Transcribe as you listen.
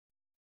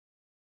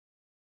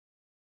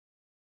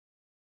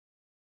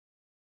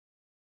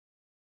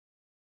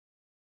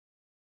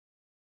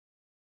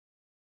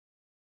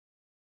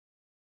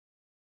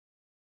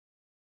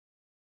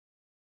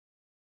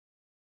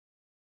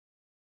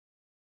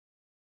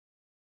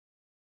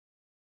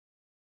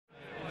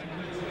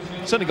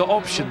Certainly got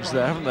options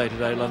there, haven't they,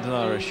 today, London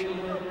Irish?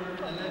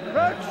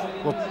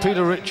 Well,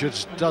 Peter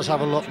Richards does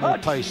have a lot more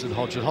pace than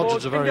Hodgson.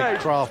 Hodgson's a very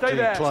crafty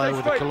player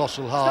with a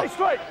colossal heart.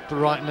 But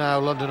right now,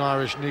 London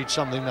Irish need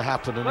something to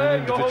happen, and an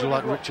individual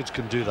like Richards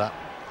can do that.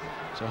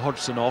 So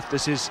Hodgson off.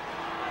 This is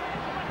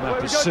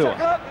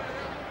Mapasua.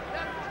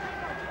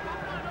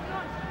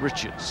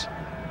 Richards.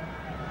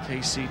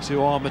 Casey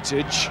to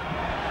Armitage. He's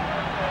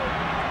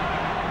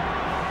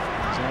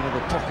out of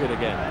the pocket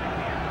again.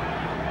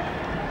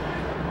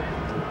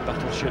 The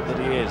battleship that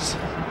he is.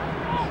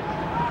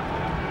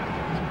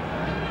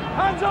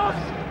 Hands off!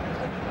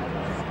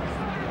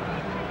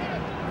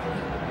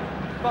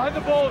 Behind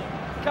the ball,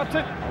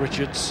 Captain.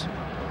 Richards.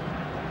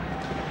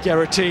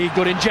 Geraghty,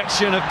 good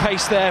injection of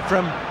pace there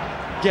from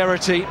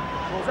Geraghty.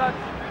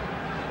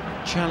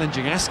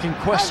 Challenging, asking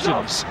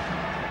questions.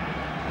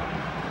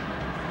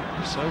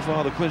 So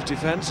far, the Quins'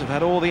 defence have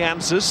had all the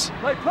answers.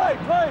 Play.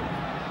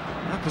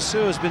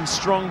 Mapasua has been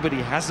strong, but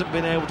he hasn't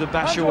been able to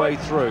bash a way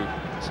through.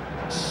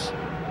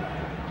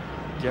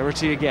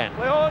 Geraghty again.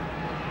 Play on.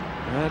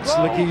 That's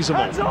Leguizamo.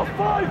 Hands off,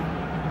 5.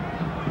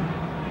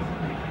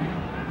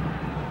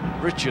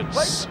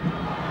 Richards.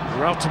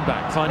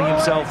 Rautenbach finding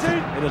himself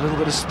in a little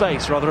bit of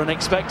space rather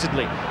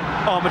unexpectedly.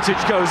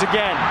 Armitage goes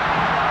again.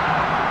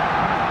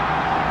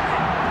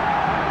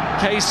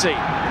 Casey.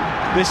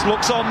 This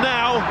looks on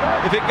now.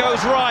 If it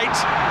goes right,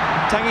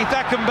 Tanguy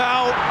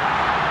Thakambau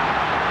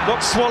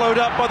got swallowed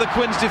up by the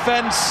Quins'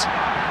 defence.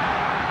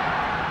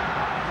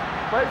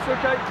 Wait, it's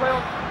okay, play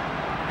on.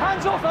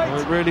 Hands off, 8.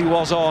 Well, it really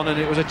was on, and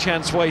it was a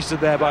chance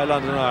wasted there by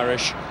London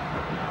Irish.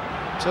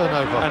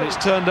 Turnover. And it's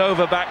turned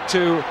over back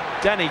to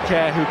Danny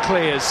Kerr, who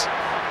clears.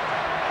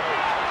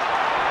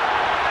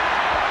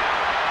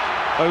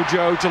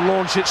 Ojo to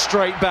launch it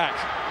straight back.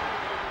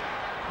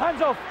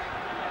 Hands off.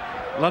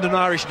 London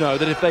Irish know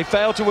that if they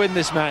fail to win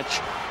this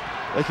match,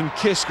 they can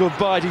kiss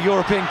goodbye to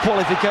European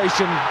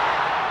qualification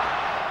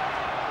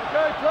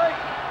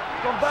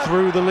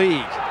through the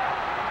league.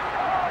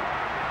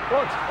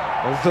 What?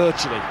 Or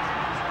virtually.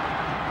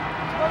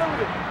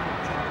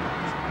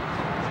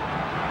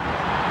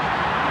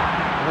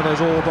 One of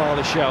those all bar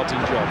the shouting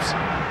jobs.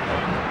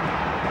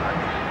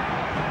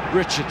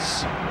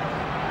 Richards.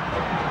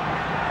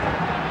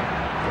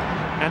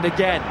 And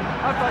again.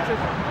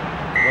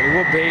 Well, he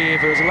would be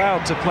if he was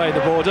allowed to play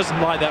the ball.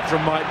 Doesn't like that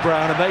from Mike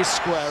Brown, and they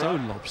square so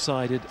up.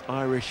 Lopsided.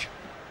 Irish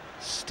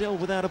still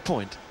without a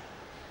point.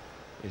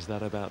 Is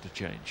that about to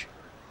change?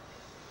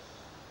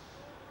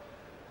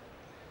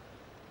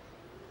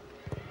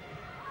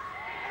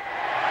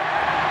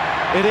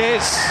 It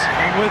is,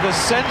 and with a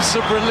sense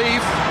of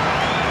relief,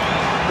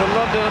 the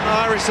London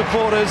Irish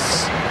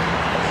supporters,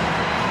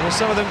 well,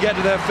 some of them get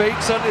to their feet.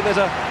 Certainly there's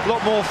a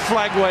lot more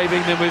flag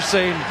waving than we've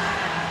seen.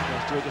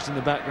 Just in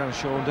the background,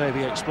 Sean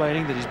Davey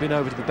explaining that he's been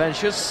over to the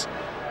benches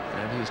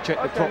and he's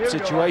checked the prop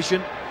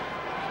situation.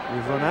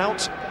 We've run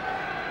out.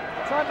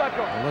 The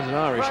London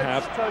Irish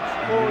have.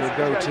 And we will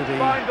go to the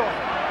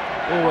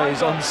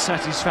always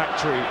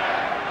unsatisfactory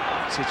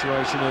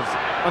situation of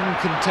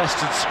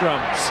uncontested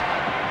scrums.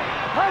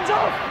 Hands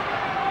off!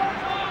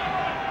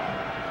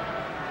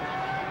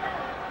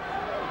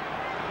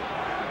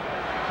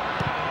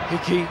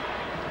 Hickey.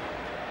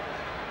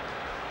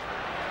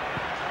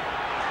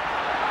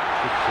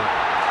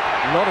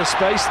 A lot of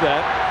space there.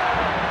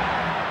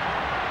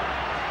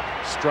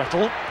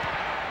 Strettle.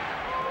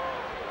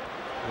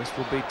 This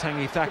will be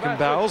Tanguy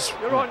Thakambau's.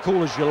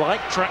 Cool as you like,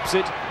 traps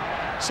it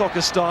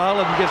soccer style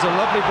and gives a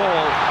lovely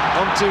ball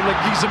onto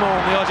Leguizamo,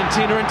 the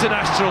Argentina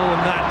international,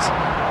 and that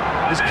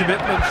is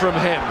commitment from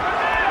him.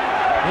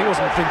 He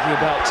wasn't thinking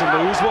about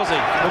Toulouse, was he?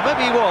 Well,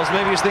 maybe he was.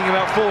 Maybe he was thinking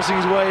about forcing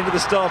his way into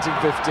the starting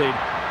 15.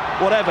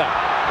 Whatever.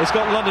 It's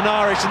got London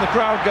Irish and the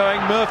crowd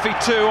going. Murphy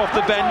too off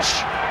the bench.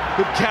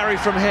 Good carry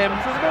from him.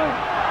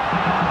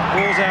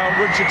 Ball's out,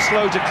 Richards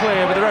slow to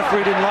clear, but the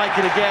referee didn't like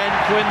it again.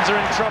 Quins are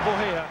in trouble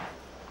here.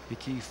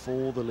 Hickey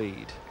for the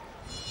lead.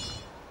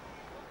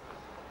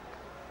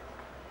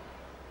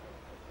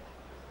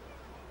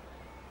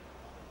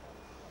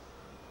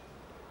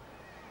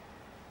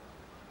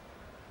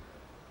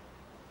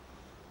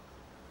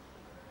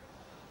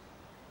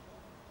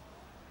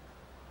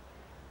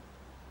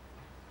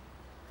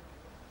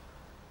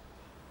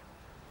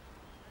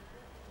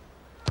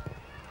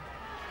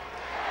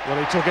 Well,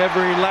 he took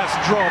every last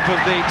drop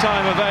of the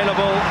time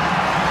available.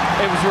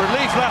 It was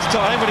relief last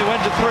time when he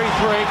went to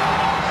 3-3.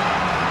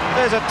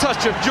 There's a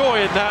touch of joy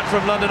in that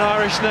from London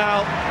Irish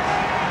now.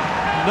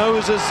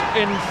 Noses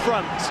in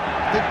front.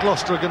 I think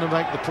Gloucester are going to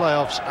make the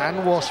playoffs,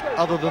 and Wasp.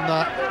 Other than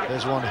that,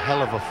 there's one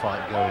hell of a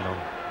fight going on.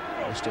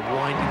 Gloucester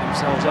winding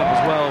themselves up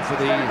as well for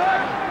the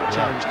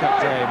Challenge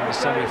Cup game, the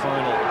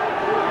semi-final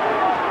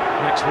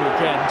next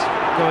weekend.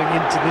 Going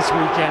into this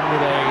weekend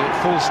with a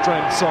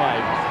full-strength side.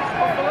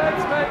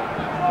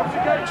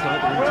 Looks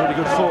like they're in pretty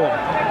good form.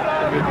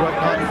 It'll be a great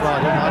night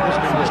Friday night,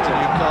 isn't it? Leicester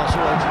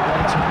Newcastle, 80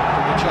 minutes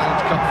from the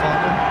Challenge Cup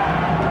final.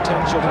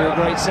 Potential to be a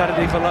great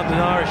Saturday for London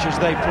Irish as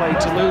they play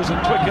Toulouse and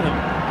Twickenham.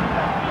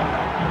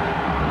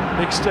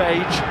 Big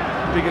stage,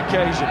 big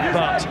occasion,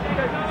 but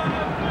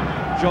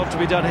job to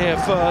be done here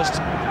first, to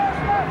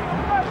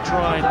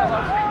try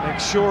and make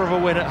sure of a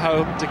win at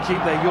home to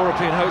keep their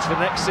European hopes for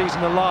next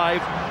season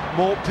alive.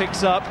 Mort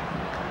picks up.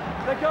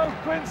 There go,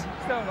 Quince.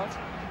 Stay on that.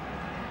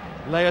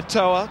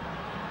 Leotoa,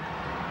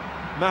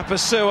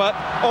 Mapasua.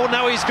 Oh,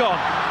 now he's gone,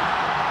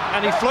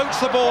 and he floats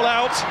the ball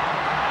out.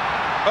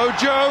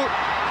 Ojo.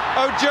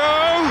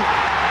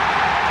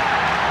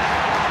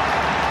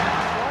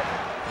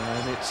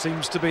 And it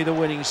seems to be the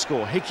winning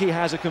score. Hickey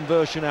has a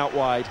conversion out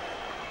wide,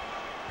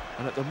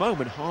 and at the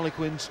moment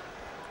Harlequins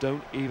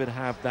don't even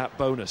have that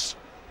bonus.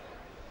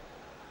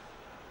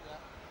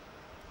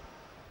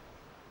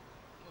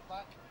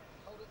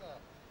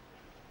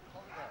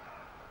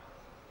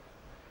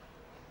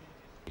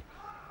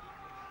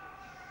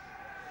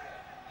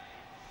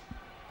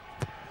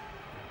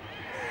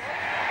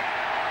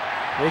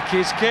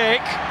 Hickey's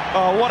kick.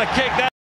 Oh, what a kick that